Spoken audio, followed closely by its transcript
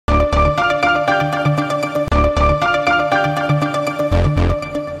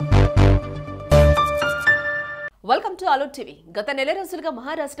ALO TV గత నెల రోజులుగా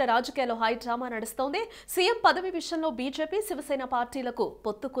మహారాష్ట్ర రాజకీయాల్లో హై డ్రామా నడుస్తోంది. సీఎం పదవి విషయంలో బీజేపీ శివసేన పార్టీలకు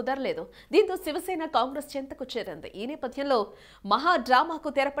పొత్తు కుదరలేదు. దీంతో శివసేన కాంగ్రెస్ చెంతకు చేరింది. ఈ నేపథ్యంలో మహా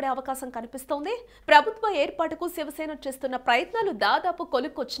డ్రామాకు తెరపడే అవకాశం కనిపిస్తోంది. ప్రభుత్వ ఏర్పాటుకు శివసేన చేస్తున్న ప్రయత్నాలు దాదాపు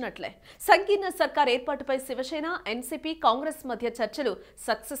కొలుక్కొచ్చినట్లే. సంకీర్ణ సర్కార్ ఏర్పాటుపై శివసేన, ఎన్సీపీ, కాంగ్రెస్ మధ్య చర్చలు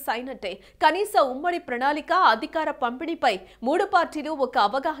సక్సెస్ అయినట్టే. కనీస ఉమ్మడి ప్రణాళిక, అధికార పంపిణీపై మూడు పార్టీలు ఒక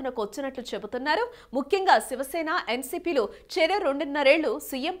అవగాహనకు వచ్చినట్లు చెబుతున్నారు. ముఖ్యంగా శివసేన, ఎన్సీపీలు చెర 2.5 ఏళ్లు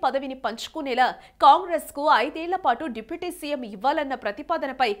సీఎం పదవిని పంచుకునేలా కాంగ్రెస్ కు 5 ఏళ్ల పాటు డిప్యూటీ సీఎం ఇవ్వాలన్న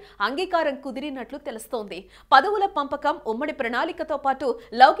ప్రతిపాదనపై అంగీకారం కుదిరినట్లు తెలుస్తోంది. పదవుల పంపకం, ఉమ్మడి ప్రణాళికతో పాటు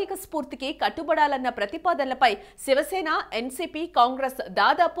లౌకిక స్ఫూర్తికి కట్టుబడాలన్న ప్రతిపాదనలపై శివసేన, ఎన్సీపీ, కాంగ్రెస్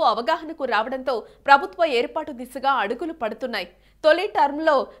దాదాపు అవగాహనకు రావడంతో ప్రభుత్వ ఏర్పాటు దిశగా అడుగులు పడుతున్నాయి. తొలి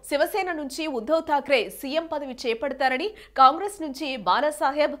టర్మ్లో శివసేన నుంచి ఉద్ధవ్ ఠాక్రే సీఎం పదవి చేపడతారని, కాంగ్రెస్ నుంచి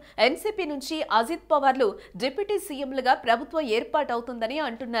బాలాసాహెబ్, ఎన్సీపీ నుంచి అజిత్ పవార్లు డిప్యూటీ సీఎంలుగా ప్రభుత్వం ఏర్పాటవుతుందని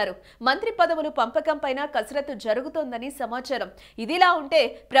అంటున్నారు. మంత్రి పదవులు పంపకంపైన కసరత్తు జరుగుతోందని సమాచారం. ఇదిలా ఉంటే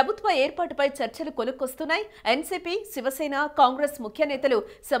ప్రభుత్వ ఏర్పాటుపై చర్చలు కొలుక్కొస్తున్నాయి. ఎన్సీపీ, శివసేన, కాంగ్రెస్ ముఖ్య నేతలు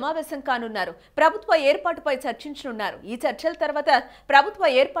సమావేశం కానున్నారు. ప్రభుత్వ ఏర్పాటుపై చర్చించనున్నారు. ఈ చర్చల తర్వాత ప్రభుత్వ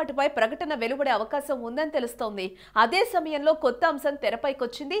ఏర్పాటుపై ప్రకటన వెలువడే అవకాశం ఉందని తెలుస్తోంది. అదే సమయంలో కొత్త అంశం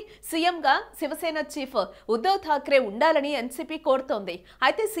తెరపైకొచ్చింది. సీఎంగా శివసేన చీఫ్ ఉద్ధవ్ ఠాక్రే ఉండాలని ఎన్సీపీ కోరుతోంది.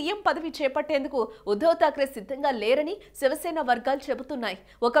 అయితే సీఎం పదవి చేపట్టేందుకు ఉద్ధవ్ ఠాక్రే సిద్ధంగా లేరని శివసేన వర్గాలు చెబుతున్నాయి.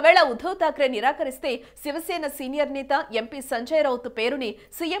 ఒకవేళ ఉద్ధవ్ ఠాక్రే నిరాకరిస్తే శివసేన సీనియర్ నేత ఎంపీ సంజయ్ రౌత్ పేరుని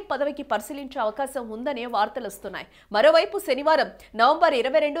సీఎం పదవికి పరిశీలించే అవకాశం ఉందనే వార్తలొస్తున్నాయి. మరోవైపు శనివారం నవంబర్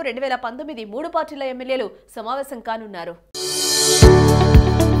 22, 2019 మూడు పార్టీల ఎమ్మెల్యేలు సమావేశం కానున్నారు.